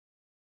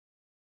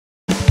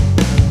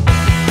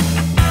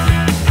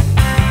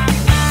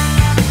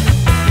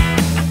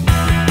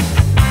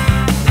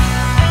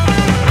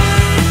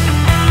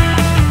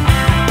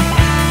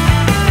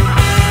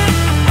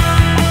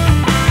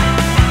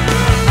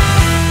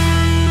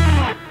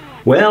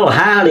Well,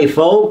 howdy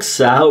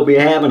folks, I hope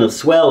you're having a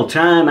swell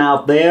time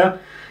out there.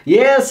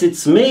 Yes,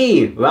 it's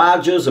me,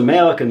 Roger's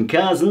American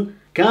cousin,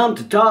 come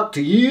to talk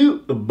to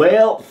you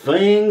about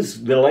things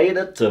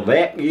related to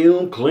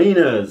vacuum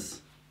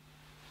cleaners.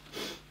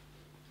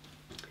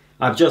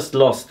 I've just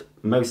lost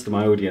most of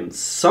my audience.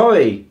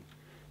 Sorry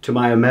to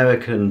my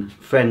American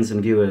friends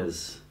and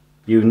viewers.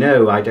 You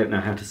know I don't know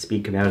how to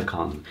speak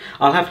American.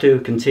 I'll have to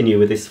continue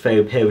with this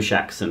faux Polish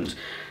accent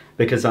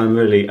because I'm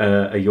really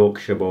a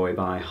Yorkshire boy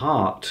by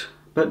heart,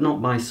 but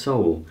not by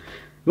soul.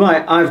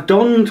 Right, I've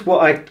donned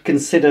what I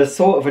consider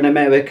sort of an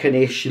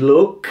American-ish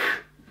look.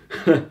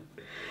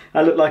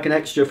 I look like an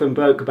extra from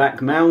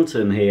Brokeback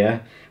Mountain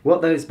here.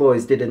 What those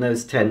boys did in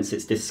those tents,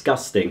 it's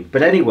disgusting.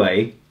 But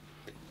anyway,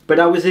 you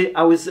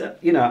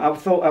know, I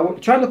thought I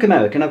would try and look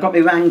American. I've got my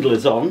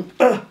Wranglers on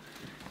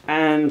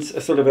and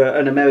a sort of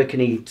an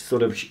American-y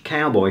sort of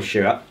cowboy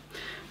shirt.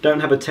 Don't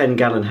have a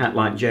 10-gallon hat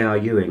like J.R.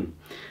 Ewing.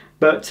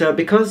 But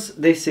because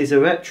this is a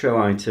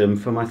retro item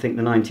from, I think,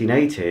 the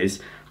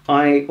 1980s,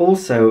 I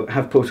also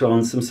have put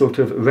on some sort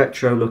of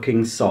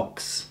retro-looking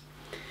socks.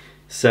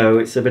 So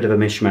it's a bit of a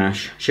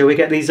mishmash. Shall we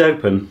get these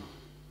open?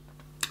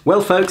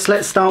 Well, folks,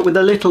 let's start with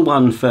the little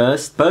one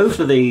first.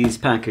 Both of these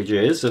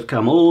packages have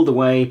come all the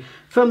way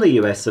from the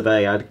US of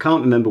A. I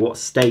can't remember what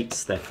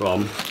states they're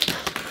from,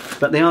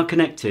 but they are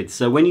connected.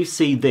 So when you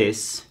see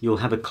this, you'll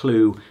have a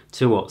clue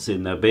to what's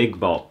in the big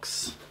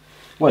box.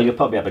 Well, you'll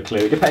probably have a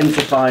clue. It depends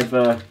if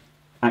I've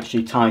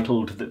actually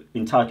entitled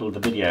the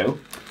video.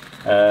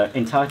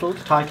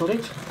 Titled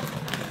it?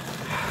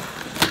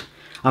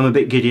 I'm a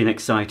bit giddy and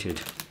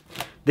excited.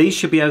 These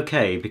should be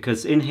okay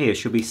because in here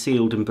should be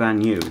sealed and brand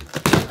new.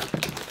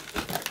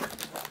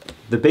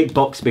 The big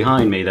box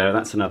behind me though,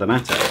 that's another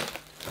matter.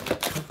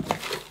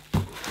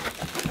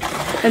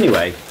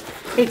 Anyway,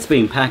 it's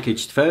been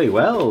packaged very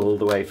well all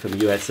the way from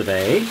the US of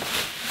A.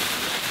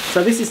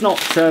 So this is not,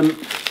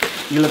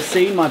 you'll have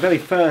seen my very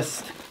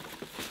first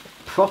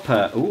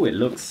proper, oh, it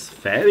looks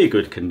very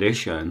good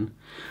condition.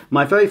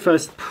 My very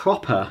first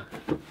proper,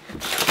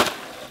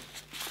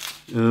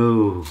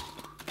 oh,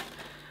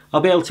 I'll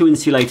be able to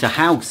insulate a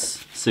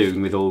house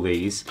soon with all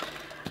these.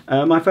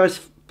 My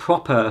first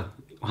proper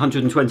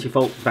 120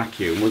 volt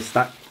vacuum was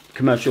that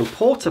commercial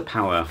Porter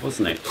Power,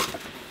 wasn't it?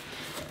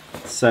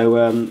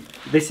 So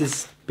this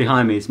is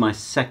behind me is my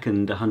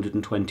second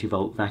 120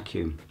 volt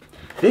vacuum.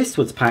 This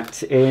was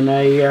packed in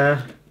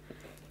a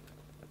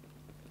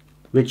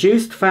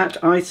reduced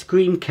fat ice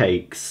cream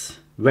cakes,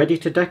 ready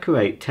to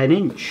decorate,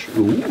 10-inch.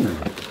 Ooh.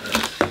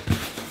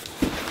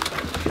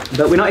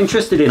 But we're not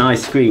interested in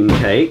ice cream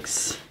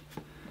cakes.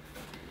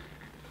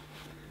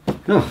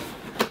 Oh,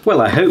 well,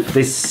 I hope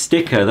this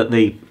sticker that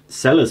the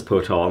sellers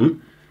put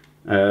on,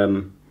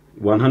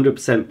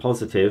 100%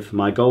 positive,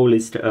 my goal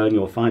is to earn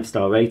your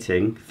 5-star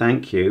rating,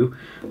 thank you.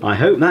 I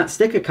hope that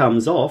sticker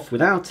comes off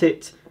without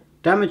it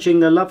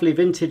damaging the lovely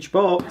vintage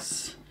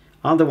box.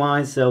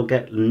 Otherwise they'll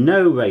get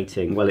no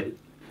rating. Well,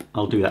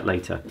 I'll do that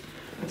later.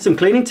 Some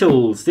cleaning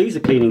tools. These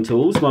are cleaning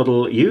tools,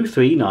 model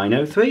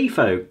U3317,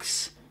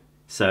 folks.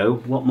 So,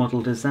 what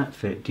model does that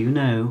fit? Do you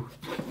know?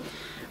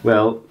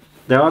 Well,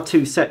 there are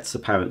two sets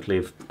apparently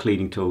of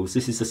cleaning tools.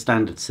 This is the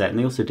standard set and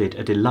they also did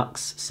a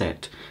deluxe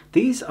set.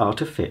 These are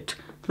to fit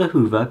the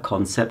Hoover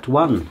Concept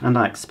 1 and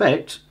I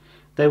expect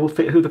they will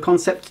fit Hoover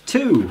Concept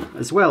 2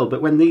 as well,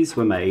 but when these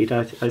were made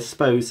I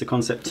suppose the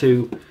Concept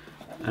 2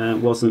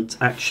 wasn't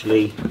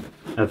actually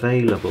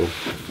available.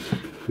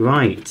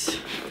 Right,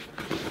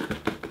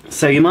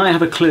 so you might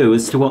have a clue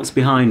as to what's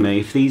behind me.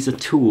 If these are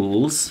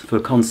tools for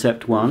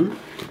Concept 1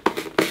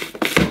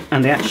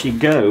 and they actually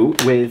go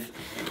with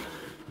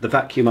the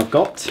vacuum I've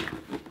got.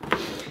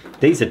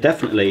 These are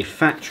definitely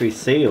factory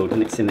sealed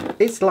and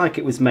it's like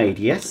it was made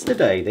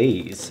yesterday,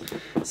 these.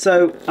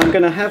 So I'm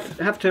going to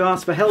have to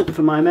ask for help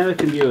from my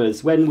American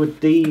viewers. When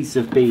would these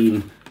have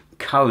been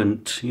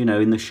current, you know,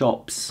 in the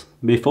shops?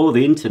 Before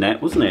the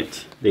internet, wasn't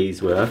it?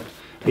 These were.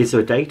 Is there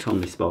a date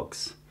on this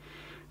box?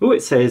 Oh,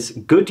 it says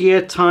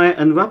Goodyear Tire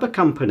and Rubber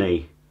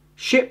Company.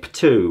 Ship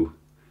to.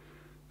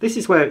 This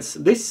is where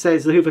this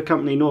says the Hoover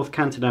Company, North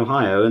Canton,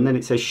 Ohio, and then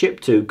it says ship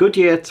to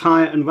Goodyear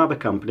Tire and Rubber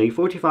Company,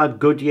 45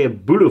 Goodyear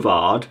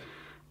Boulevard,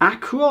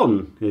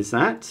 Akron, is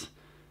that?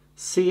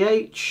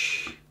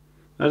 CH?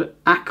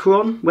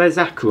 Akron? Where's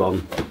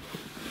Akron?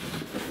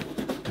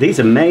 These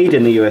are made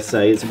in the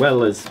USA as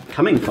well as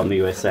coming from the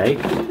USA.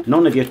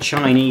 None of your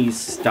Chinese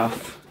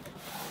stuff.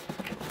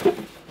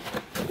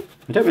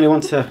 I don't really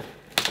want to...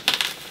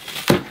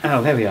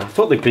 Oh, there we are. I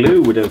thought the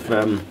glue would have...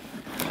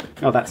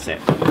 Oh, that's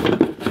it.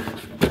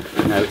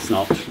 No, it's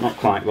not. Not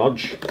quite, Rog.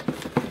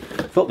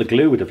 I thought the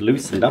glue would have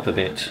loosened up a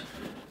bit.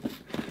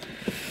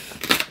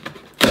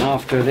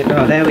 After the...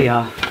 Oh, there we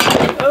are.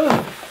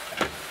 Oh!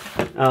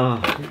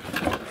 Oh.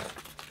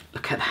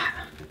 Look at that.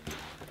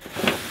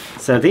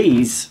 So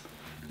these...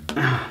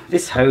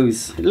 this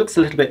hose, it looks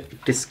a little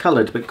bit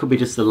discoloured, but it could be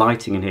just the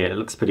lighting in here. It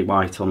looks pretty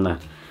white on the...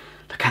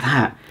 Look at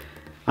that.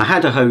 I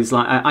had a hose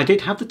like... I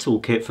did have the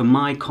toolkit for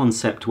my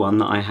Concept 1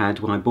 that I had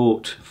when I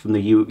bought from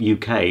the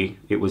UK.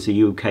 It was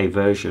a UK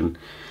version.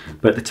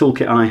 But the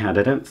toolkit I had,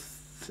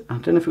 I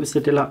don't know if it was the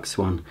deluxe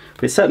one,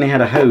 but it certainly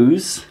had a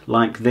hose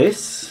like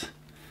this,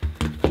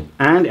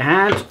 and it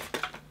had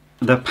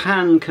the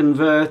pan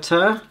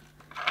converter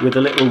with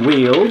a little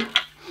wheel.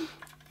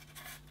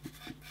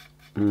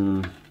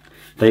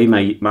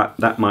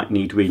 That might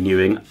need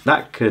renewing.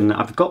 That can.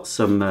 I've got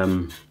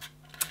some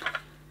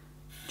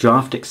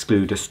draft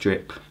excluder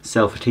strip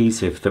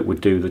self-adhesive that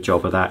would do the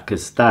job of that,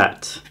 because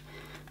that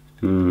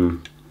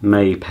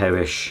may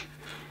perish.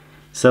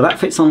 So that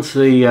fits onto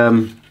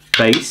the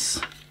base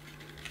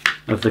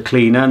of the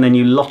cleaner, and then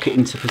you lock it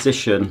into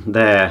position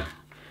there,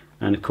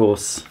 and of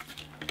course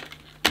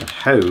the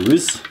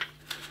hose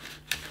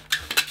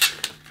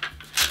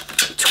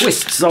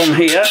twists on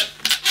here.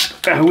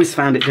 I always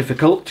found it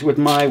difficult with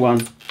my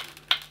one.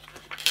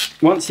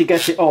 Once you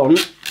get it on,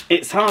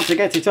 it's hard to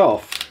get it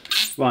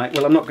off. Right,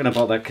 well, I'm not going to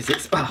bother because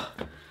it's...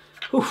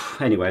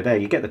 Anyway, there,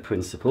 you get the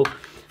principle.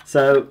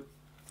 So,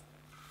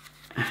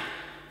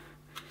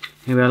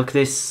 here we are, look at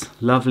this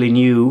lovely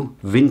new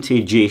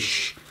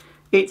vintage-ish.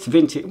 It's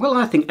vintage, well,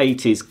 I think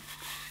 80s.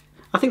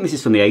 I think this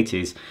is from the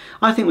 80s.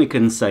 I think we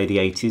can say the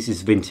 80s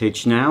is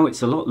vintage now.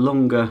 It's a lot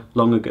longer.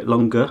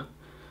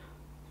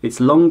 It's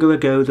longer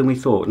ago than we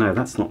thought. No,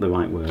 that's not the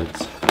right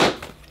words.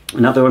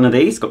 Another one of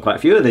these. Got quite a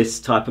few of this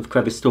type of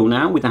crevice tool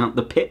now without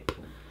the pip.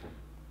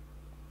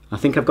 I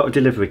think I've got a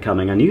delivery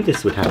coming. I knew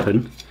this would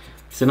happen.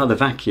 It's another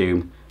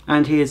vacuum.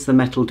 And here's the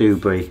metal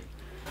doobry.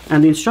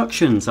 And the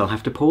instructions. I'll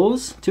have to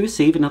pause to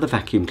receive another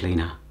vacuum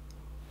cleaner.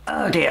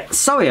 Oh dear.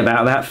 Sorry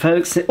about that,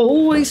 folks. It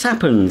always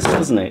happens,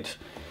 doesn't it?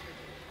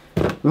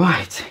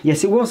 Right.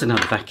 Yes, it was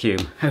another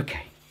vacuum.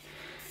 Okay.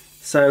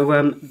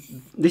 So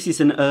this is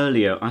an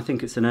earlier, I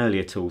think it's an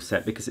earlier tool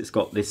set because it's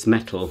got this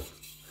metal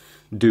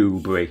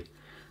doobry.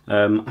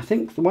 I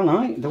think the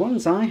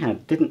ones I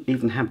had didn't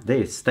even have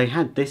this. They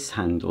had this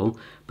handle,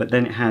 but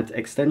then it had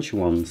extension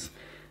ones.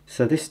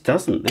 So this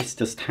doesn't. This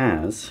just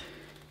has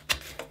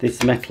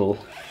this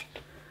metal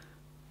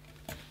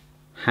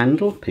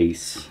handle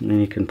piece, and then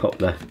you can pop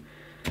the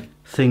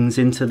things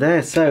into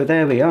there. So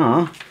there we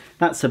are.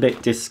 That's a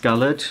bit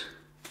discoloured.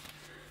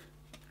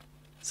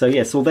 So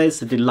yes, well, there's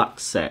the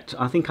deluxe set.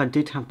 I think I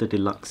did have the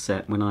deluxe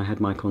set when I had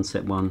my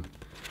Concept 1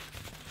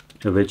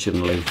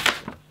 originally.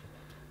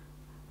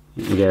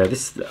 Yeah,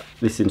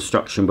 this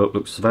instruction book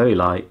looks very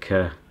like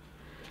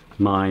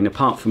mine.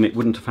 Apart from it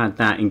wouldn't have had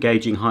that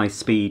engaging high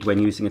speed when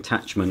using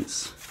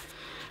attachments.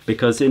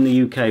 Because in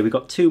the UK we've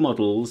got two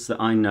models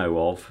that I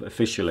know of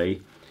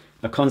officially.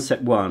 A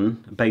Concept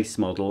 1 base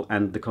model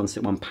and the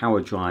Concept 1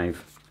 power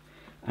drive.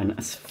 And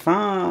as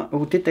far...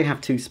 oh, did they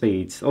have two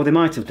speeds? Oh, they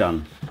might have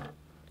done.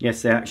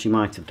 Yes, they actually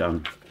might have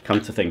done, come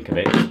to think of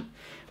it.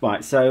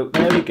 Right, so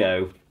there we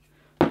go.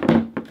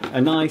 A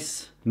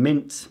nice,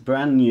 mint,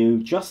 brand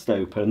new, just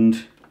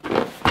opened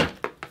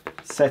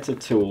set of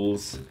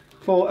tools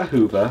for a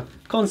Hoover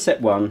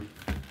Concept 1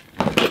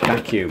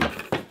 vacuum.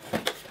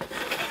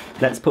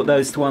 Let's put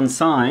those to one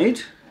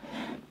side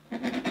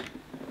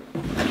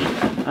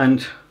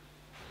and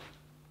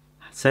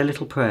say a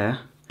little prayer,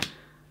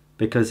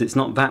 because it's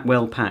not that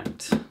well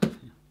packed,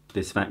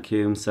 this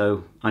vacuum,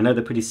 so I know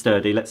they're pretty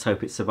sturdy. Let's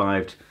hope it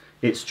survived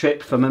its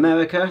trip from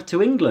America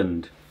to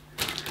England.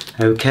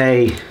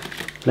 Okay,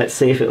 let's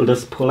see if it'll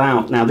just pull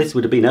out. Now this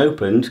would have been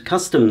opened.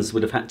 Customs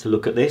would have had to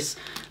look at this,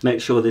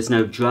 make sure there's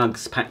no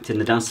drugs packed in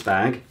the dust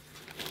bag.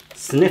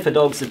 Sniffer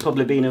dogs have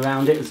probably been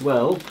around it as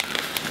well,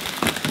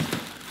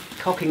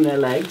 cocking their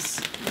legs.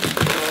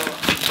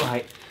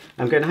 Right,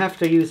 I'm going to have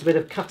to use a bit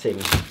of cutting.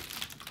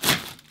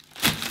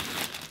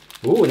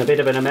 Ooh, and a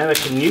bit of an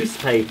American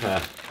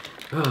newspaper.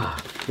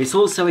 It's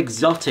also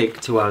exotic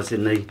to us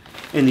in the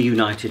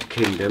United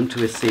Kingdom to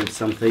receive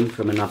something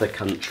from another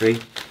country.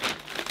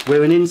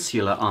 We're an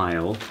insular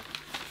isle.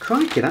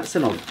 Crikey, that is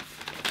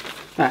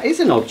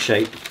an odd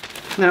shape.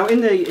 Now I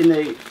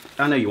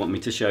know you want me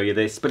to show you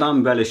this, but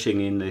I'm relishing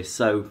in this,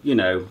 so you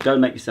know,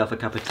 don't make yourself a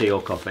cup of tea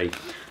or coffee.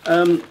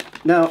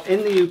 Now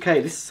in the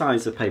UK, this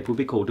size of paper would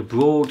be called a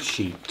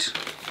broadsheet,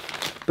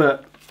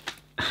 but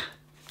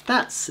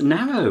that's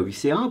narrow. You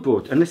see, our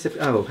broad, unless if,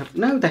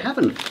 no, they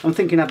haven't. I'm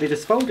thinking, have they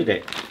just folded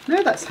it?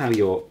 No, that's how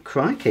you're,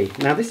 crikey.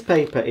 Now this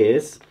paper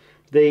is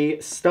the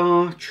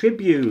Star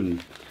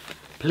Tribune.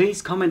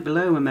 Please comment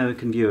below,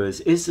 American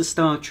viewers. Is the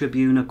Star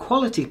Tribune a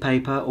quality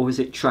paper or is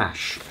it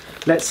trash?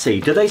 Let's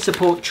see, do they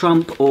support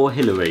Trump or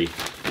Hillary?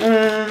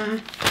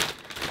 Doesn't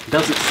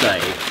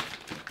say.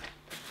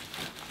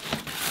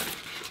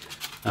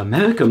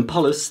 American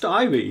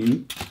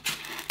polystyrene.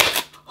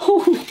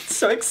 Oh, it's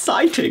so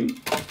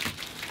exciting.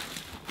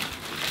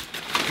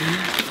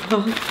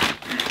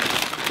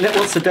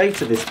 What's the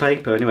date of this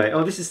paper anyway?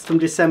 Oh, this is from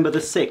December the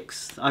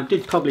 6th. I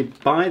did probably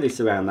buy this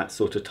around that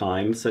sort of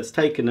time, so it's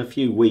taken a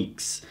few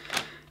weeks.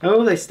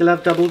 Oh, they still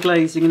have double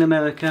glazing in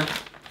America.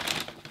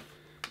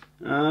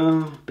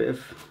 Oh, bit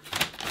of...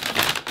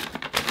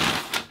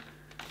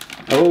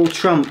 oh,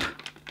 Trump.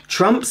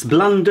 Trump's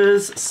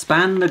blunders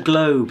span the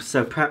globe,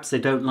 so perhaps they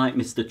don't like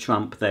Mr.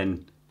 Trump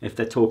then, if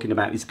they're talking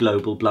about his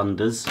global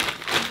blunders.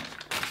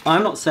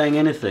 I'm not saying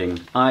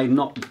anything. I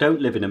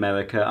don't live in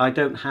America. I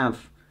don't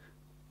have...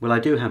 well, I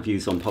do have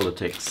views on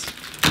politics.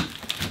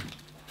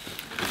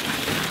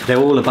 They're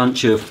all a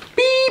bunch of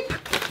beep.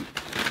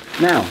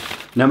 Now,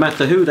 no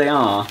matter who they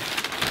are,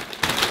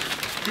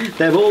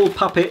 they're all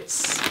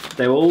puppets.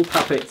 They're all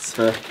puppets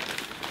for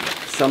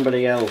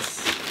somebody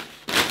else.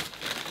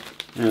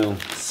 Oh,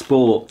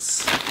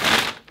 sports.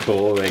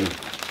 Boring.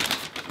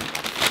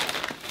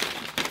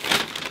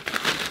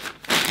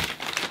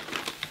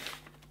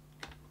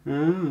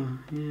 Oh,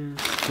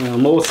 yes. Well,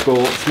 more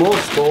sports, more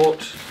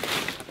sport.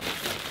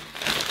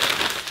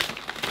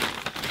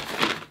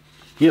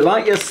 You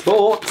like your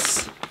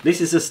sports? This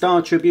is a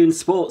Star Tribune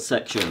sports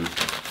section.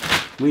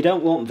 We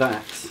don't want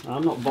that.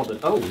 I'm not bothered.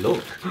 Oh,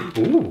 look.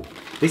 Ooh,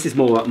 this is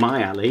more up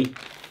my alley.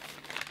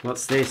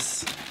 What's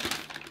this?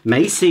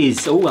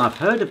 Macy's. Oh, I've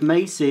heard of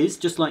Macy's,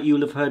 just like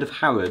you'll have heard of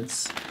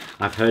Harrods.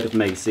 I've heard of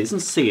Macy's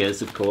and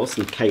Sears, of course,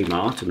 and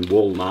Kmart and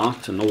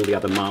Walmart and all the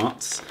other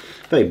marts.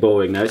 Very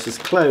boring though, it's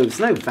just clothes,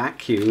 no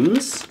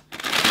vacuums.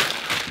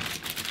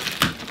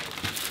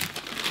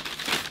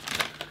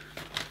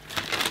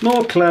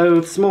 More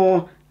clothes,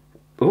 more...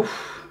 Oh,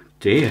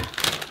 dear.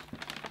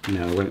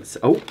 No, it's...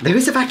 Oh, there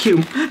is a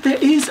vacuum! There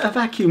is a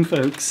vacuum,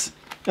 folks!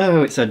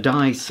 Oh, it's a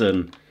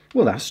Dyson.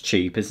 Well, that's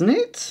cheap, isn't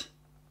it?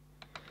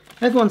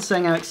 Everyone's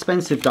saying how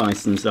expensive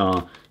Dysons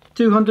are.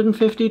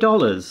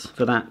 $250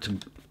 for that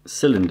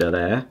cylinder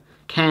there.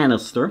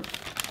 Canister.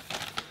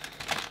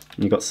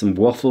 And you've got some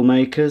waffle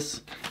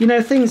makers. You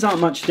know, things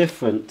aren't much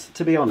different,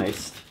 to be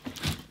honest.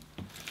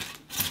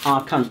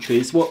 Our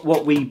countries,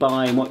 what we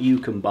buy and what you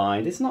can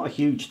buy, there's not a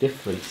huge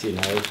difference, you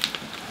know.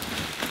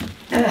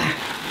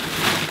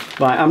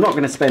 Right, I'm not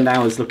going to spend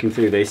hours looking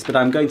through this, but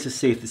I'm going to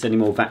see if there's any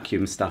more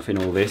vacuum stuff in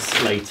all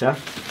this later.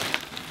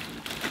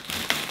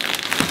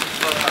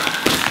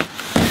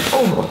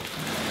 Oh.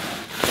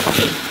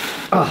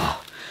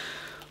 Oh.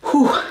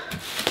 Whew.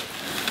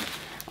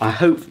 I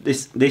hope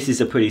this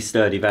is a pretty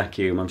sturdy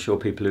vacuum. I'm sure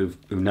people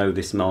who know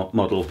this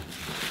model,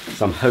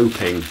 so I'm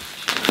hoping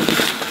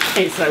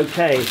it's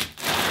okay.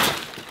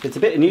 If it's a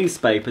bit of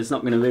newspaper, it's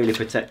not going to really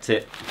protect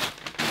it.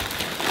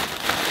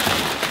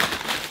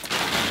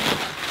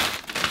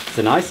 It's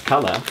a nice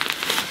colour.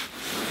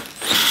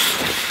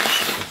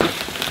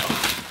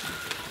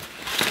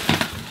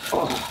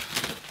 Oh,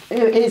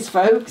 here it is,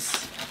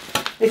 folks.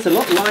 It's a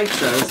lot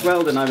lighter as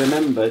well than I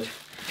remembered.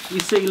 You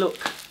see,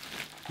 look,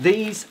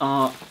 these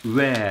are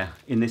rare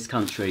in this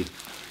country.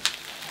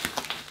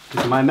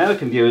 My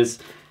American viewers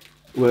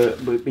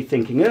would be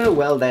thinking, oh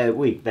well, they're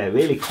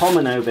really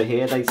common over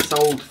here. They've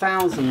sold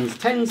thousands,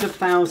 tens of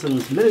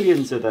thousands,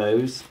 millions of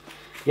those.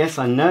 Yes,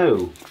 I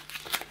know.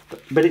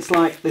 But it's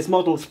like, there's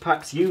models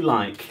perhaps you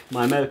like,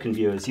 my American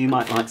viewers, you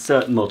might like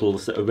certain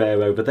models that are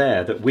rare over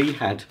there that we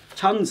had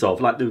tons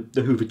of, like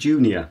the Hoover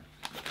Junior.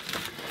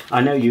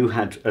 I know you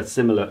had a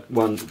similar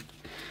one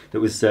that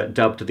was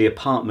dubbed the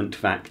apartment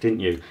vac, didn't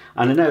you?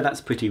 And I know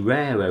that's pretty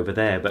rare over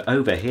there, but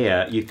over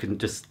here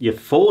you're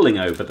falling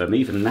over them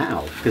even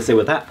now because they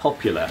were that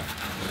popular.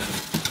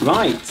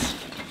 Right.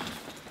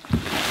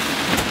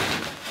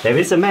 There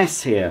is a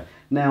mess here.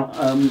 Now,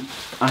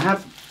 I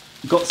have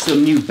got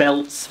some new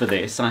belts for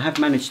this. I have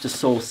managed to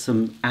source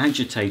some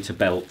agitator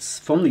belts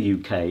from the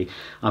UK.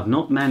 I've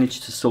not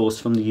managed to source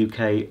from the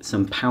UK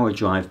some power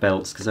drive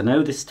belts because I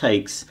know this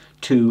takes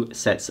 2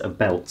 sets of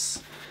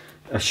belts.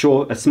 A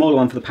smaller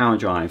one for the power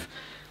drive.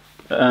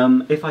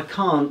 If I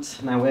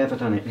can't, now where have I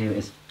done it? Here it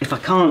is. If I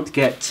can't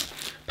get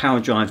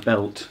power drive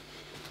belt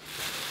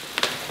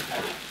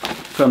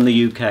from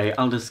the UK,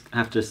 I'll just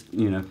have to,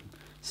 you know,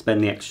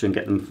 spend the extra and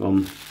get them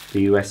from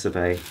the US of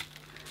A.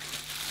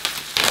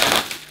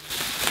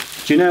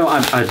 Do you know,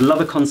 I'd love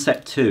a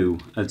Concept 2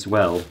 as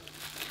well.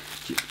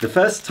 The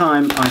first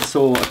time I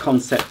saw a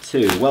Concept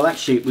 2, well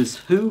actually it was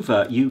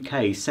Hoover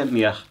UK sent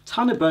me a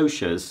ton of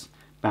brochures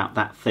about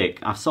that thick.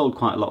 I've sold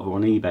quite a lot of them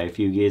on eBay a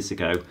few years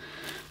ago.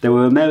 They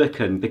were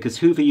American because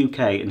Hoover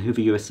UK and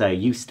Hoover USA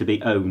used to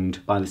be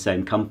owned by the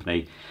same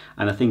company,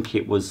 and I think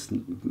it was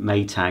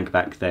Maytag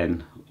back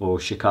then, or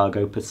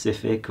Chicago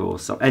Pacific or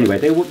something. Anyway,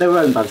 they were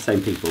owned by the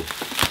same people.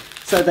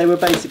 So they were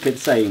basically the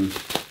same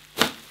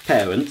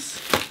parents.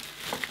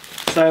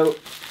 So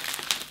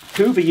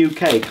Hoover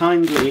UK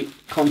kindly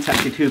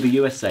contacted Hoover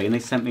USA and they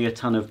sent me a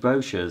ton of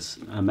brochures,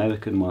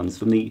 American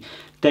ones,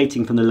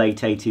 dating from the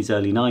late 80s,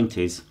 early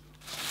 90s.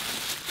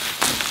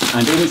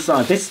 And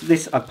inside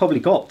this I've probably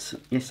got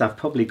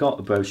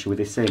a brochure with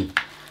this in.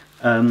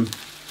 But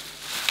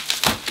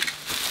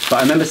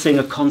I remember seeing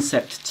a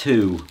Concept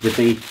 2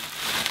 with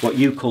what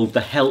you called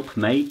the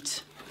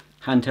Helpmate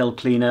handheld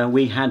cleaner.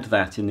 We had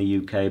that in the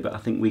UK, but I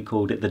think we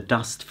called it the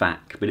Dust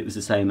Vac, but it was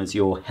the same as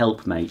your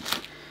Helpmate.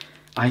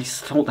 I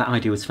thought that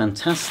idea was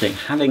fantastic,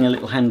 having a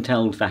little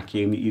handheld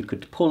vacuum that you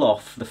could pull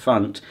off the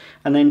front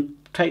and then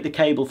take the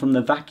cable from the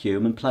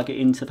vacuum and plug it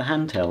into the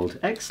handheld.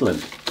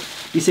 Excellent.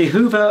 You see,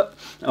 Hoover,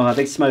 oh, are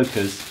they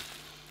smokers?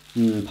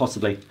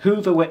 Possibly.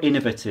 Hoover were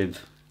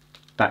innovative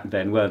back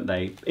then, weren't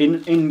they?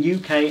 In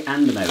UK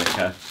and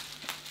America.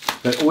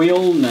 But we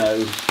all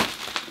know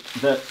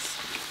that,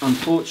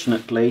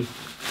 unfortunately,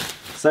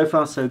 so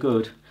far so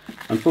good.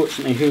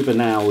 Unfortunately, Hoover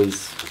now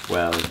is,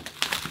 well,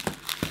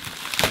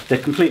 they're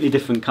completely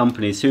different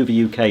companies. Hoover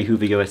UK,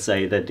 Hoover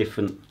USA, they're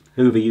different.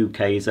 Hoover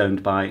UK is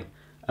owned by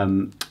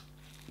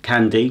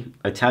Candy,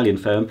 Italian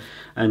firm,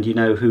 and you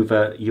know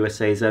Hoover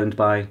USA is owned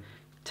by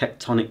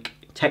Tectronic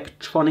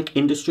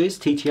Industries,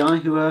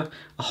 TTI, who are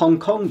a Hong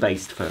Kong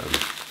based firm.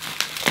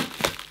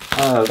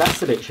 Oh,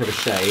 that's a bit of a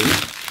shame.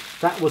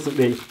 That wasn't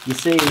really, you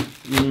see,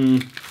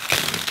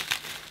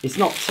 it's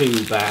not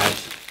too bad,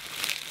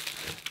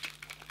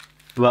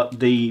 but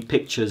the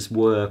pictures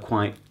were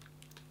quite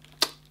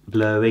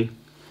blurry.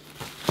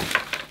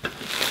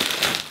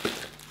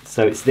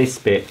 So it's this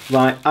bit.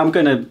 Right, I'm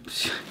gonna,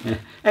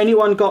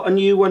 anyone got a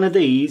new one of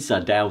these? I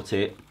doubt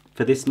it.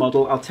 For this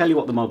model, I'll tell you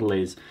what the model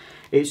is.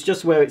 It's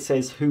just where it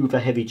says Hoover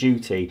Heavy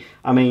Duty.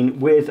 I mean,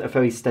 with a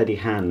very steady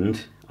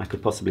hand, I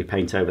could possibly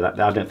paint over that.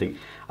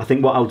 I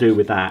think what I'll do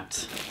with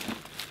that,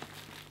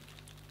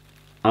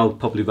 I'll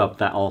probably rub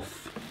that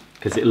off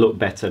because it'll look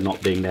better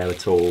not being there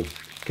at all.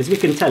 Because we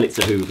can tell it's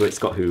a Hoover, it's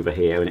got Hoover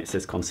here and it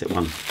says Concept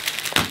 1.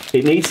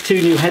 It needs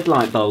 2 new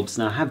headlight bulbs.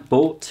 Now I have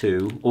bought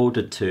 2,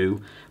 ordered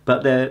 2,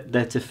 but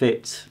they're to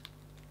fit,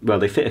 well,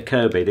 they fit a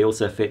Kirby, they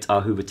also fit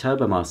our Hoover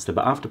Turbomaster,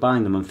 but after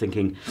buying them I'm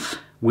thinking,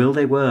 will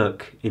they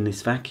work in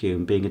this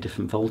vacuum being a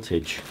different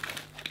voltage?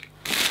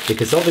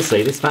 Because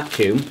obviously this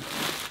vacuum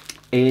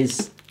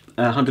is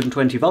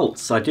 120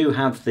 volts. I do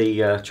have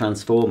the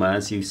transformer,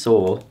 as you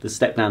saw, the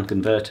step down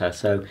converter,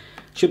 so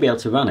should be able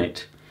to run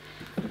it.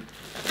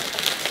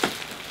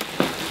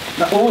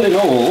 But all in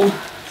all,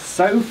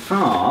 so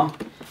far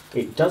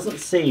it doesn't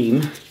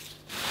seem,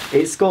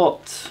 it's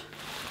got,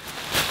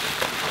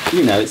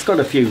 you know, it's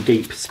got a few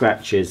deep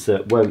scratches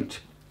that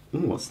won't, ooh,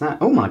 what's that?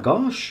 Oh my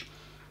gosh,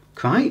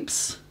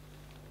 cripes.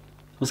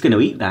 I was going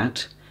to eat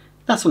that.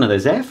 That's one of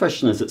those air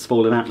fresheners that's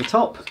fallen out the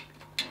top.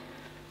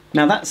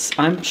 Now that's,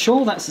 I'm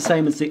sure that's the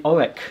same as the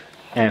Auric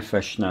air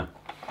freshener.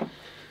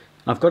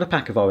 I've got a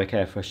pack of Auric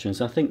air fresheners,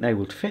 I think they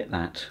would fit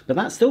that, but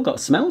that's still got a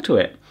smell to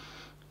it.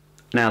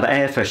 Now the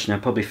air freshener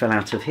probably fell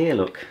out of here,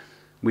 look.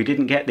 We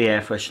didn't get the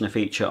air freshener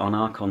feature on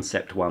our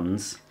Concept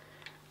 1s,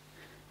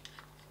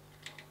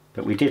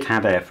 but we did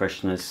have air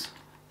fresheners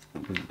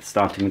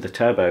starting with the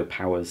turbo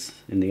powers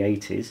in the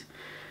 80s.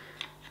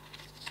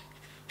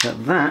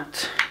 But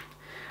that,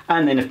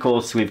 and then of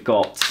course we've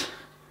got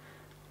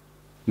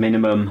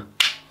minimum,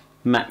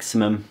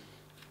 maximum.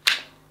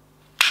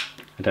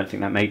 I don't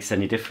think that makes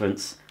any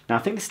difference. Now I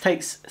think this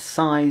takes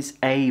size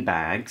A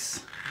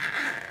bags.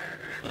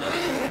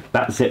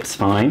 That zips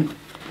fine.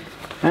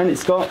 And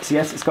it's got,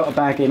 yes, it's got a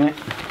bag in it.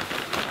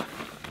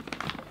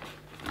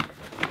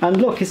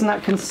 And look, isn't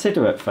that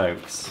considerate,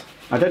 folks?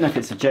 I don't know if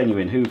it's a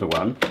genuine Hoover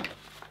one.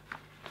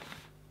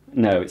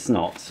 No, it's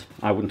not.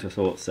 I wouldn't have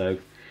thought so.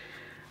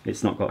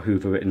 It's not got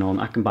Hoover written on.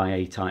 I can buy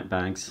A-type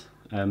bags.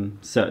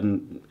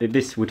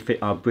 This would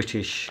fit our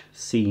British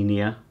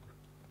Senior,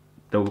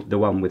 the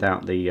one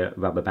without the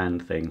rubber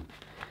band thing.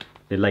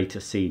 The later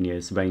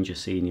seniors, Ranger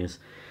seniors.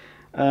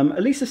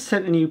 At least they've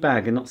sent a new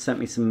bag and not sent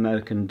me some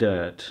American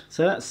dirt.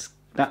 So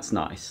that's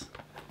nice.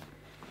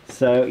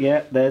 So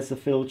yeah, there's the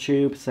fill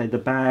tube. Say the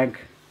bag,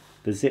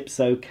 the zip's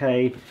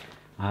okay.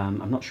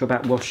 I'm not sure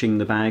about washing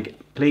the bag.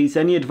 Please,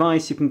 any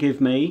advice you can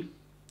give me,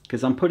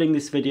 because I'm putting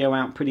this video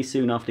out pretty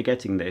soon after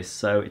getting this,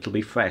 so it'll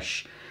be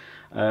fresh.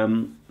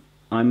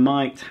 I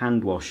might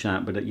hand wash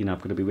that, but you know,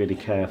 I've got to be really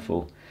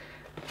careful,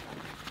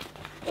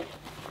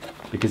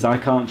 because I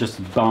can't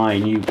just buy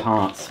new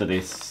parts for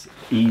this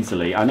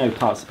easily. I know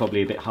parts are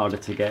probably a bit harder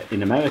to get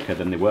in America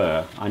than they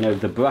were. I know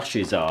the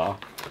brushes are,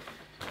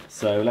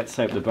 so let's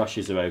hope the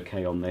brushes are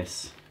okay on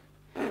this.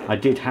 I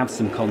did have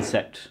some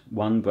Concept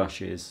 1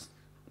 brushes.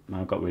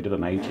 I got rid of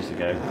them ages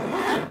ago.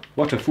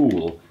 What a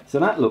fool. So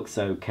that looks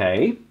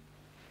okay.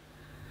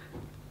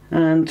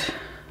 And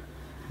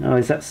oh,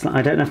 is that?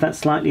 I don't know if that's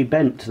slightly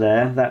bent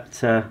there,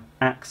 that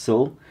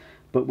axle.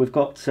 But we've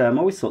got. I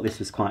always thought this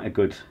was quite a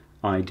good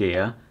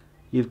idea.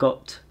 You've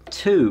got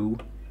 2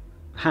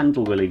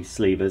 handle release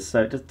levers,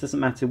 so it doesn't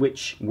matter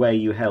which way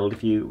you held.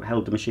 If you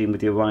held the machine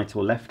with your right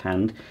or left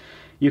hand,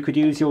 you could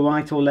use your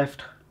right or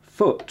left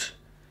foot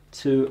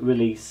to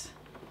release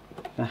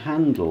the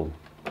handle.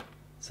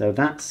 So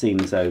that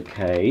seems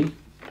okay.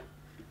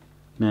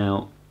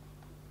 Now,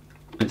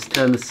 let's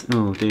turn this,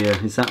 oh dear,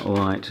 is that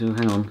alright? Oh,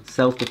 hang on,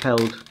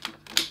 self-propelled,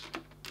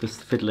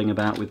 just fiddling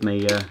about with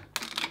me.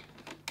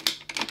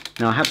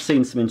 Now I have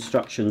seen some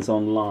instructions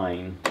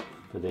online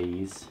for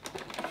these.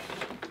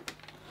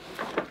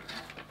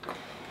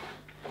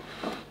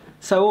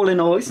 So all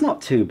in all, it's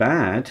not too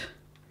bad.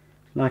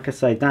 Like I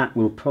say, that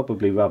will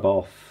probably rub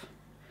off,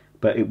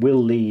 but it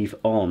will leave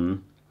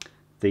on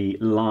the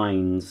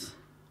lines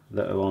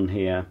that are on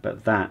here,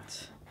 but that'll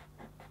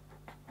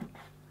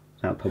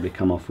probably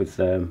come off with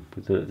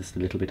just a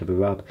little bit of a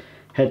rub.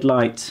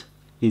 Headlight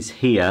is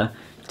here.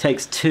 It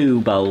takes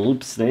 2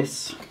 bulbs,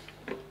 this.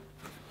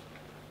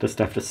 Just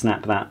have to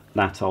snap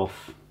that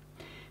off.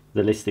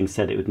 The listing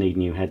said it would need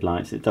new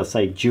headlights. It does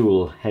say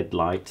dual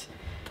headlight.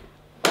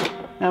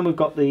 And we've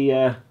got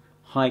the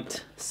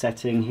height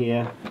setting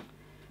here,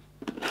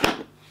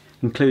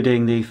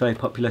 including the very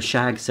popular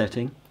shag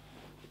setting.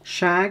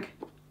 Shag,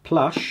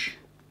 plush.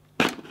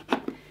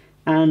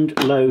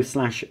 and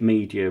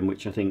low/medium,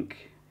 which I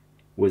think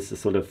was the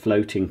sort of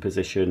floating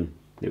position.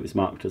 It was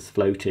marked as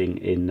floating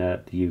in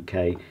the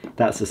UK.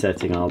 That's the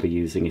setting I'll be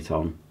using it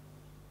on.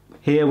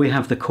 Here we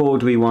have the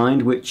chord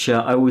rewind, which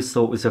I always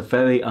thought was a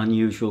very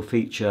unusual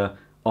feature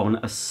on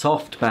a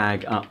soft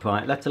bag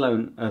upright, let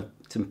alone a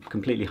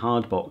completely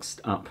hard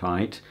boxed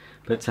upright,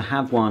 but to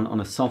have one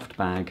on a soft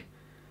bag,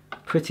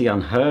 pretty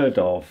unheard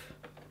of,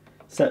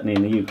 certainly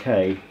in the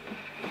UK.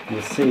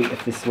 We'll see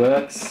if this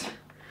works.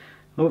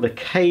 Oh, the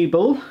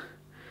cable,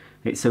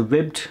 it's a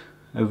ribbed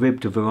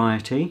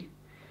variety,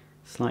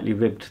 slightly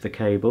ribbed the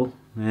cable.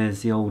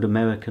 There's the old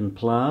American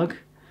plug,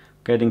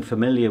 getting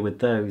familiar with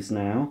those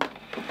now.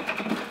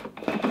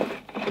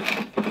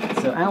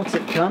 So out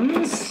it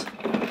comes.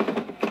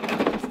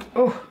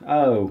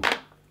 Oh,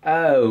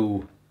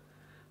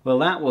 well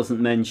that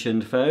wasn't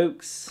mentioned,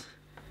 folks.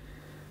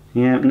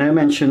 Yeah, no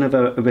mention of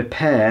a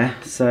repair,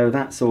 so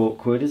that's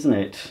awkward, isn't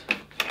it?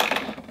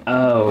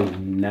 Oh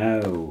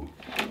no.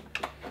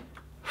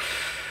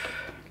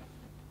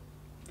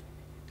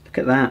 Look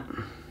at that.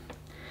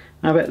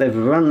 I bet they've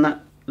run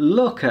that.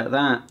 Look at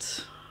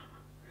that.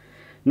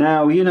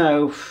 Now, you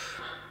know,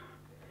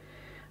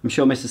 I'm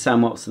sure Mr.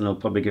 Sam Watson will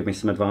probably give me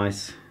some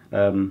advice.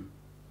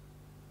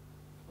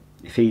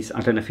 If he's, I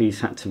don't know if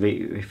he's had to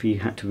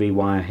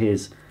rewire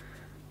his.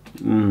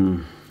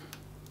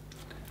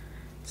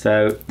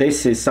 So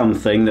this is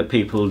something that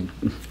people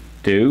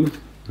do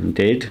and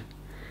did,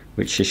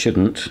 which you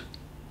shouldn't. I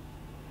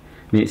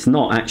mean, it's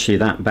not actually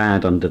that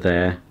bad under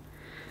there.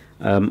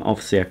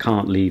 Obviously I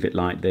can't leave it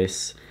like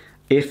this.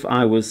 If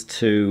I was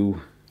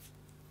to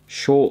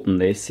shorten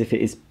this, if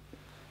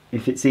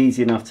it's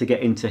easy enough to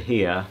get into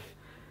here,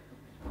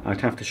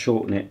 I'd have to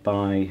shorten it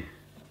by,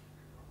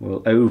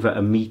 well, over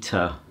a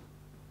metre.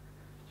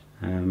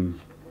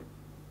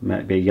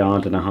 Might be 1.5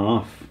 yards.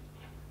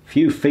 A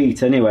few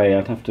feet anyway,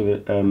 I'd have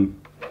to,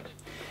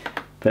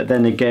 but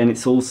then again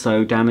it's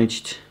also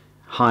damaged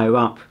higher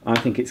up. I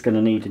think it's going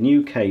to need a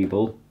new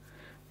cable.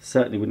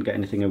 Certainly wouldn't get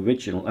anything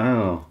original.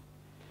 Oh,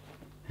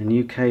 a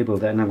new cable,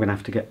 then I'm going to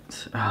have to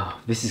get, oh,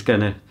 this is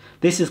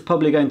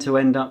probably going to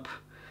end up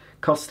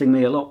costing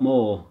me a lot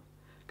more,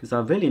 because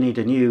I really need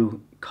a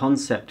new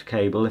concept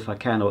cable if I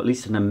can, or at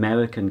least an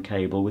American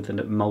cable with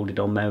a moulded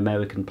on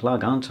American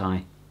plug, aren't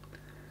I?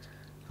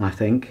 I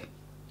think.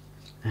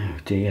 Oh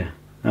dear.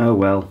 Oh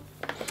well.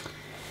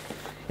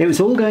 It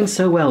was all going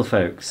so well,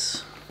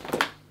 folks.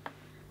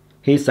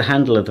 Here's the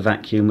handle of the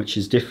vacuum, which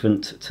is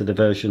different to the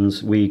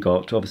versions we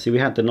got. Obviously we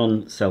had the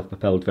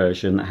non-self-propelled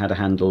version that had a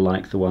handle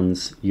like the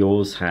ones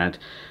yours had,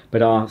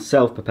 but our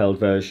self-propelled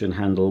version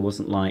handle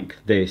wasn't like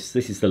this.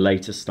 This is the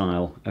later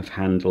style of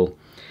handle.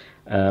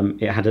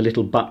 It had a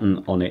little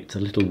button on it, a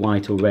little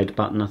white or red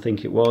button I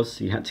think it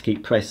was. You had to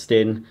keep pressed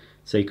in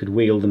so you could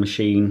wheel the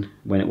machine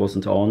when it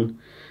wasn't on.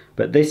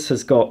 But this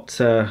has got,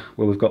 well,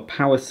 we've got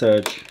power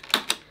surge.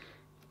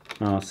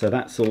 So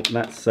that's all.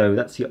 That's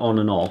the on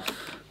and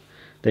off.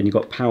 Then you've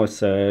got power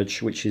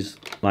surge, which is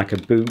like a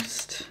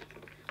boost,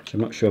 which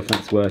I'm not sure if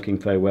that's working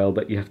very well,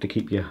 but you have to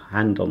keep your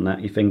hand on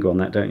that, your finger on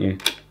that, don't you?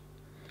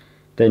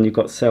 Then you've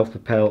got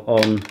self-propel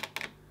on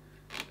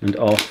and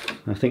off.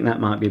 I think that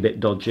might be a bit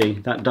dodgy.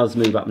 That does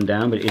move up and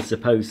down, but it is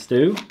supposed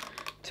to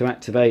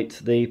activate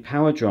the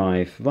power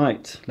drive.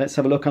 Right, let's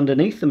have a look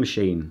underneath the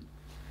machine.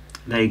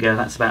 There you go,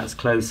 that's about as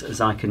close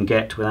as I can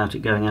get without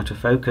it going out of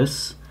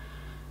focus.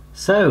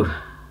 So,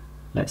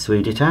 let's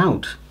read it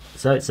out.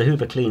 So it's a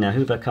Hoover cleaner,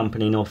 Hoover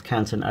Company, North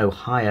Canton,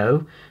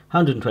 Ohio,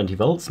 120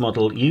 volts,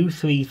 model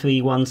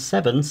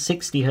U3317,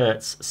 60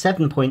 Hertz,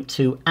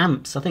 7.2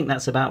 amps. I think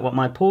that's about what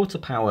my Porter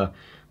Power,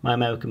 my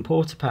American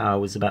Porter Power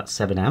was about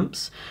 7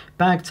 amps.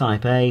 Bag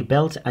type A,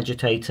 belt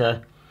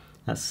agitator,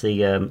 that's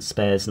the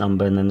spares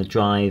number, and then the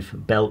drive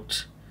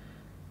belt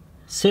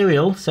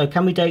serial. So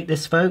can we date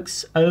this,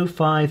 folks?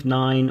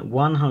 059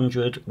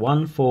 100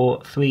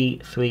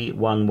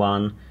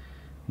 143311,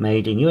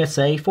 made in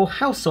USA for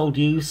household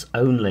use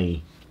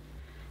only.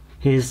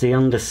 Here's the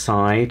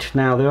underside.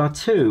 Now there are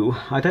two.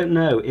 I don't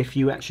know if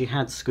you actually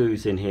had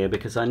screws in here,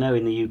 because I know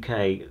in the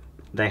UK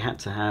they had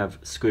to have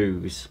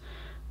screws.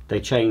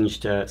 They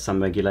changed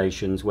some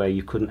regulations where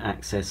you couldn't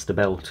access the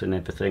belt and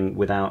everything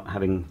without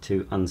having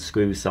to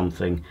unscrew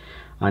something.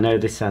 I know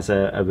this has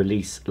a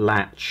release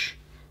latch,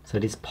 so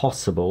it is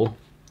possible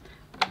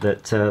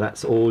that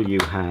that's all you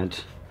had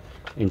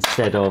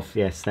instead of,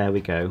 yes, there we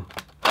go.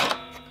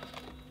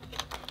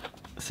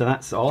 So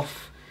that's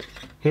off.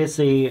 Here's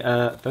the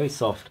very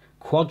soft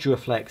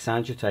Quadraflex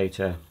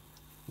agitator,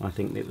 I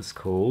think it was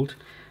called.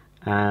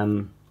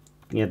 Yeah,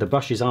 the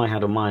brushes I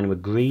had on mine were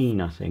green,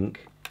 I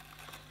think.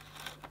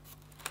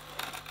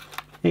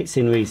 It's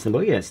in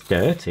reasonable, yeah, it's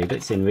dirty, but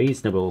it's in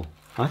reasonable,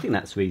 I think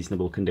that's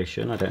reasonable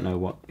condition. I don't know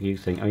what you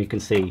think. Oh, you can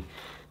see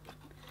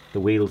the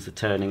wheels are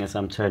turning as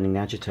I'm turning the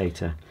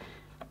agitator.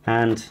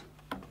 And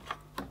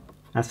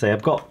I say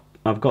I've got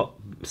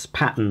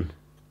pattern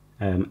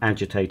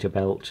agitator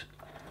belt.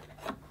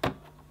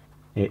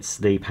 It's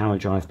the power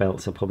drive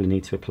belts I probably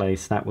need to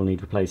replace. That will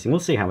need replacing. We'll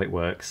see how it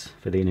works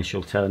for the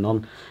initial turn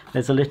on.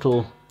 There's a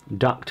little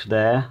duct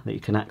there that you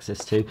can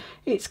access to.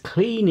 It's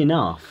clean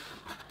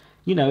enough.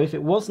 You know, if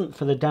it wasn't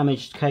for the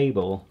damaged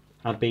cable,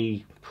 I'd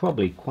be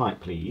probably quite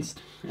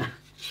pleased.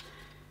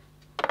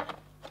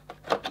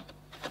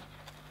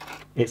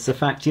 It's the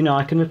fact, you know,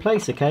 I can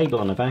replace a cable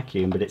on a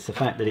vacuum, but it's the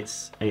fact that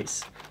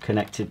it's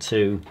connected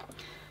to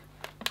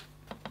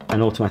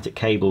an automatic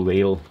cable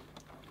reel.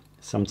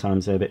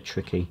 Sometimes they're a bit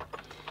tricky.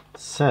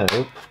 So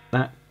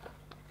that,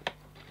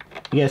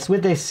 yes,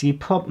 with this you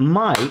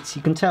might,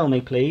 you can tell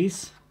me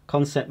please,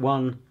 Concept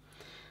 1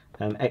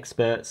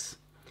 experts,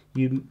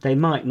 they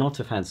might not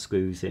have had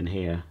screws in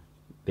here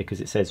because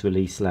it says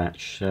release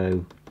latch,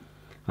 so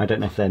I don't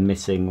know if they're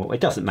missing, or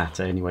it doesn't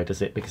matter anyway,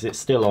 does it, because it's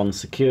still on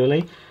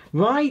securely.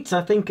 Right,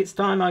 I think it's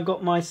time I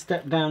got my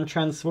step down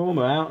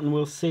transformer out and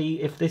we'll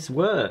see if this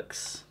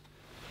works.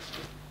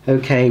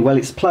 Okay, well,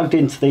 it's plugged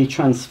into the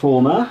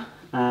transformer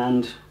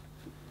and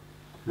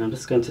I'm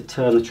just going to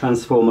turn the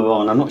transformer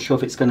on. I'm not sure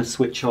if it's going to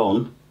switch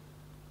on.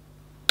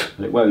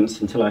 Well, it won't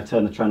until I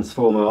turn the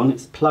transformer on.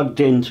 It's plugged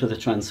into the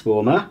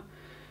transformer.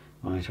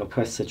 Right, I'll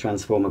press the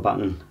transformer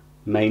button,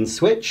 main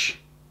switch.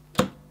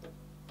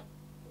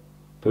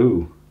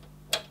 Ooh.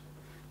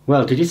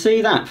 Well, did you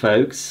see that,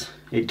 folks?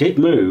 It did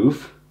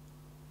move.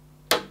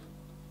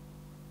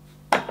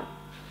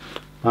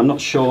 I'm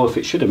not sure if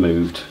it should have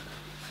moved.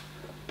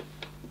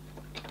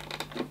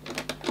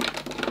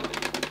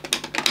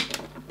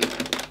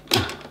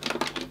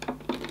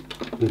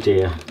 Oh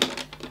dear.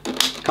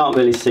 Can't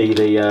really see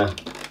the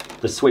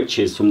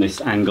switches from this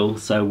angle,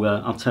 so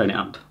I'll turn it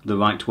up the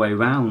right way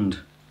round.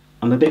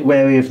 I'm a bit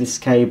wary of this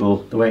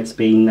cable, the way it's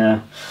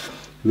been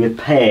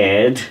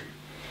repaired.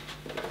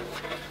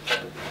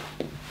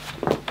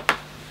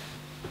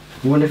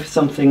 I wonder if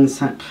something's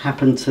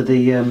happened to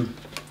the...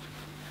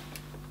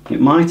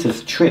 it might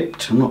have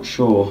tripped, I'm not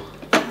sure.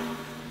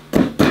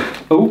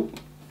 Oh,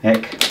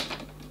 heck.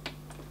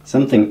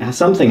 Something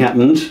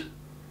happened.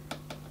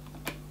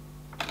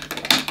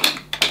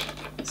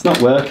 It's not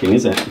working,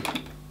 is it?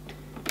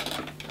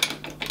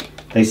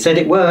 They said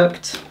it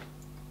worked.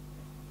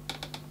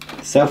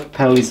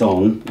 Self-propel is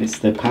on. It's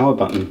the power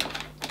button.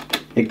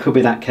 It could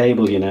be that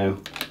cable, you know.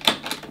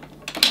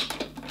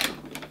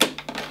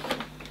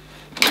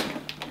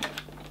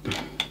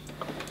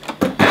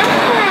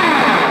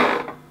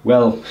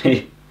 Well,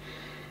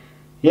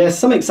 yeah,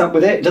 something's up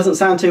with it. It doesn't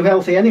sound too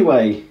healthy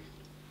anyway.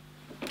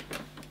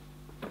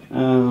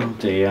 Oh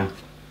dear.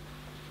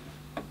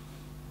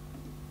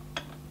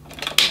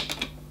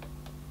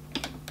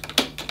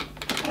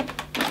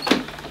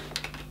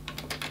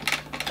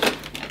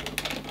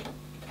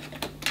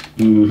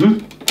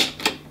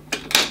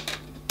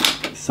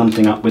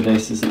 Something up with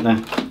this, isn't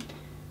there?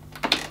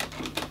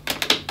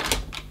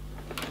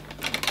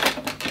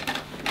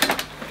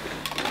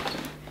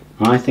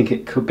 I think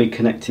it could be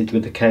connected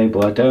with the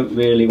cable. I don't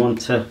really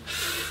want to...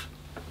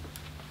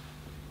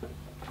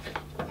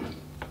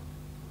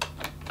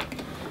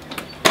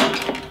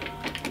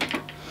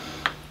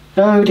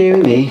 Oh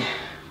dearie me.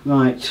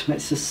 Right,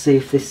 let's just see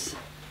if this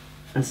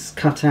has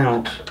cut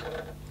out.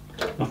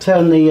 I'll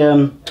turn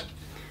the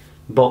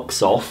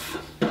box off.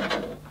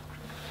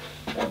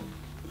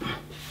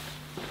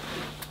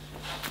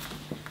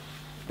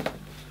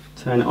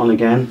 Turn it on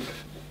again.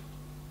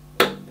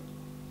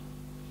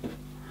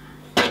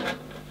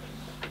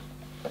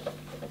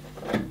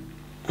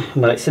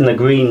 Well, it's in the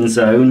green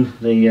zone.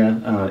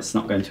 Oh, it's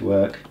not going to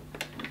work.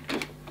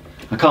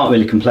 I can't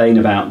really complain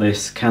about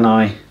this, can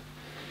I?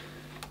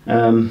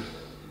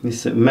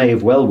 This may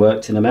have well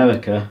worked in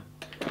America.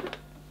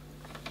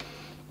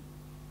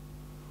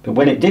 But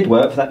when it did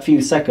work for that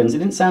few seconds, it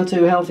didn't sound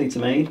too healthy to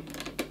me.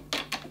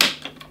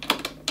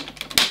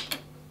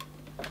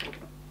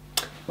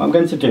 What I'm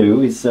going to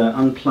do is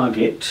unplug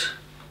it,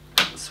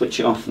 switch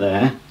it off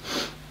there,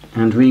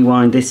 and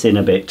rewind this in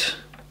a bit.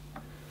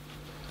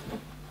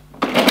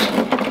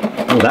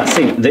 Oh,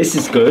 this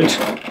is good.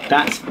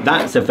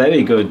 That's a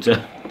very good.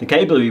 The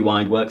cable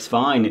rewind works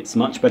fine. It's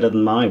much better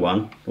than my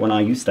one, the one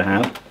I used to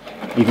have,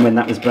 even when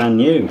that was brand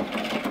new.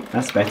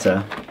 That's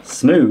better.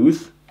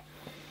 Smooth.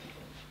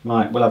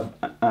 Right. Well,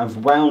 I've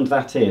wound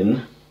that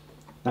in.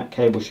 That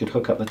cable should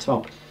hook up the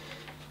top.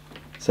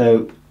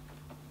 So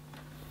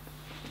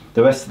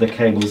the rest of the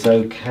cable's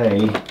okay. I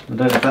don't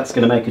know if that's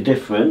going to make a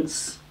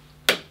difference.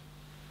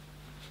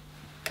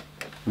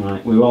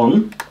 Right, we're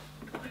on.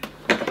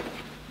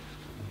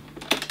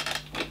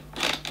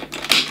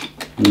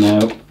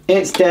 No,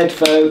 it's dead,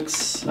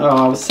 folks.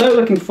 Oh, I was so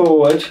looking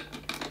forward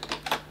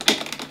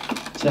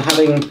to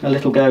having a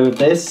little go with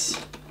this.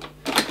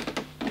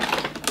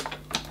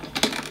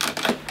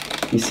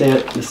 You see,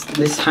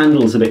 this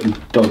handle's a bit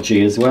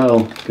dodgy as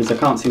well, because I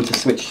can't seem to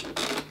switch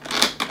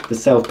the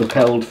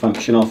self-propelled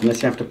function off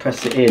unless you have to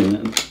press it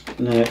in.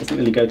 No, it doesn't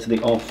really go to the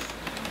off.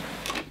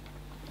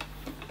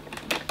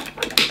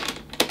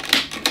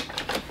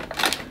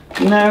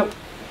 No,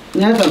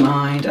 never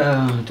mind.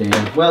 Oh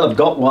dear. Well, I've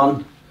got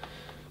one,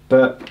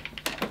 but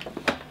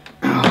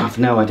I've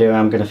no idea how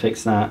I'm going to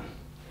fix that.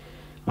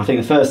 I think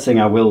the first thing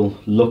I will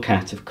look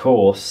at, of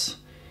course,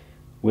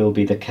 will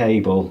be the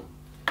cable.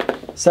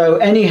 So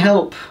any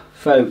help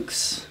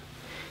folks,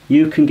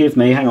 you can give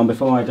me, hang on,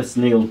 before I just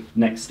kneel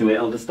next to it,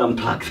 I'll just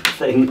unplug the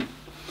thing.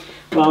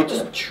 Well, I'll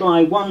just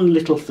try one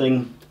little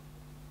thing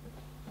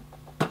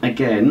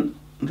again.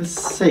 Let's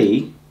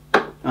see.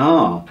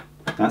 Ah,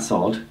 that's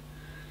odd.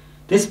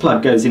 This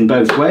plug goes in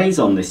both ways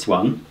on this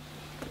one.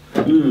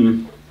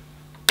 It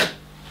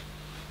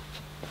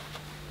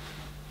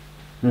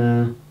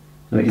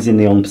is in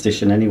the on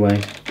position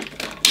anyway.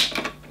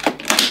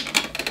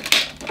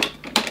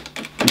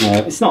 No,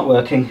 it's not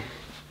working.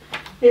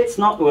 It's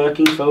not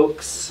working,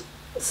 folks.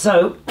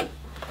 So,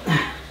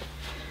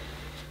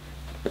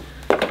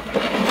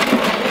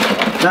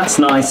 that's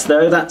nice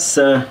though, that's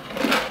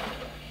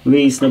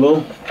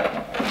reasonable.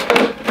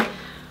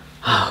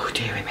 Oh,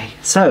 dearie me.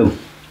 So,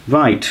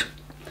 right.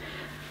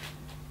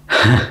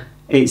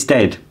 It's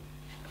dead.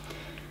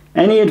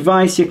 Any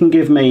advice you can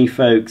give me,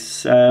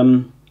 folks?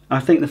 I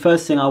think the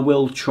first thing I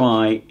will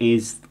try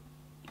is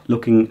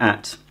looking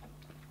at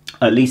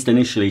least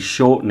initially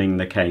shortening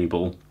the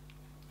cable,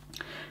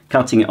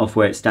 cutting it off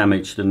where it's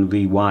damaged and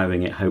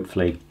rewiring it,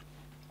 hopefully.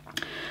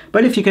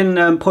 But if you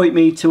can point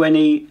me to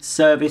any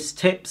service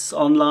tips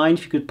online,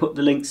 if you could put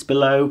the links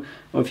below,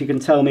 or if you can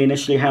tell me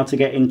initially how to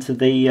get into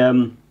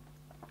the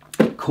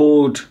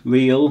cord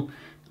reel.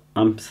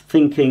 I'm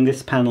thinking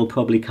this panel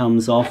probably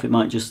comes off. It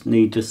might just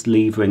need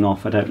levering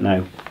off, I don't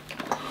know.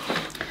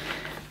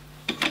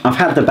 I've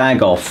had the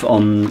bag off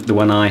on the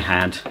one I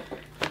had,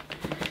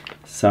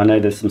 so I know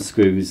there's some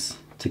screws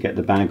to get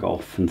the bag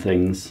off and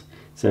things.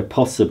 So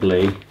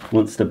possibly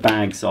once the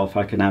bag's off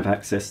I can have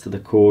access to the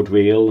cord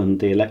reel and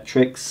the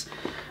electrics.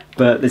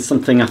 But there's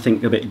something I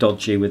think a bit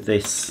dodgy with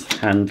this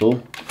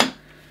handle.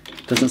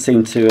 It doesn't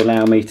seem to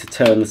allow me to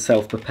turn the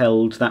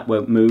self-propelled, that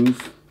won't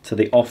move to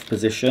the off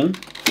position.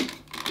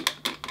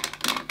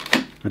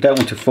 I don't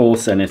want to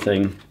force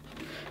anything.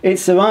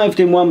 It's arrived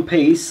in one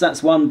piece,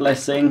 that's one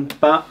blessing,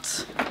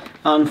 but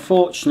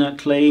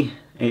unfortunately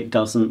it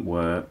doesn't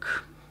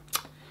work.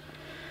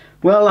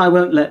 Well, I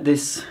won't let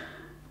this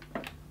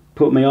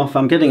put me off.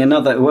 I'm getting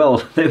another, well,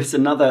 there's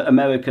another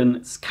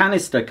American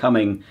canister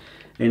coming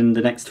in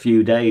the next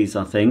few days,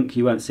 I think.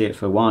 You won't see it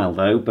for a while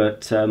though,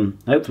 but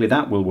hopefully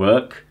that will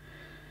work.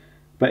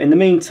 But in the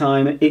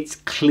meantime, it's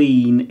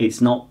clean, it's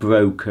not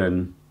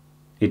broken,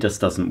 it just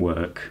doesn't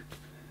work.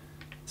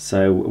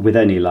 So with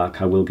any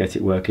luck I will get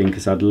it working,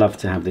 because I'd love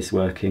to have this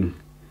working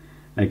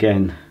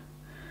again.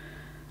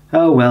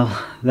 Oh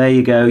well, there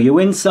you go. You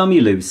win some,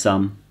 you lose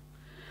some.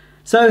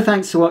 So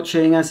thanks for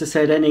watching. As I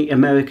said, any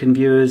American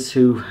viewers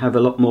who have a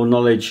lot more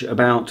knowledge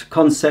about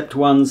concept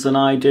ones than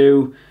I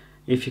do,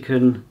 if you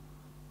can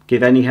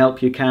give any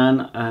help you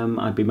can,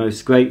 I'd be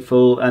most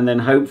grateful. And then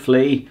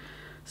hopefully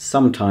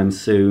sometime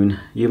soon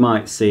you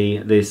might see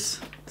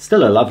this.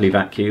 Still a lovely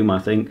vacuum, I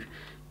think.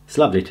 It's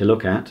lovely to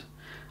look at.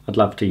 I'd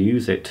love to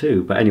use it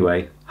too, but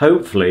anyway,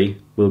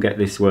 hopefully we'll get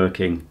this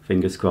working,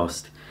 fingers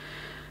crossed.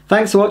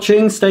 Thanks for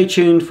watching, stay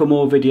tuned for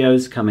more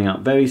videos coming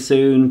up very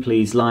soon.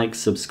 Please like,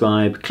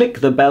 subscribe,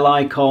 click the bell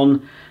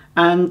icon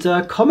and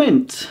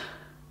comment.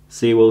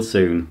 See you all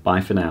soon,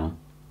 bye for now.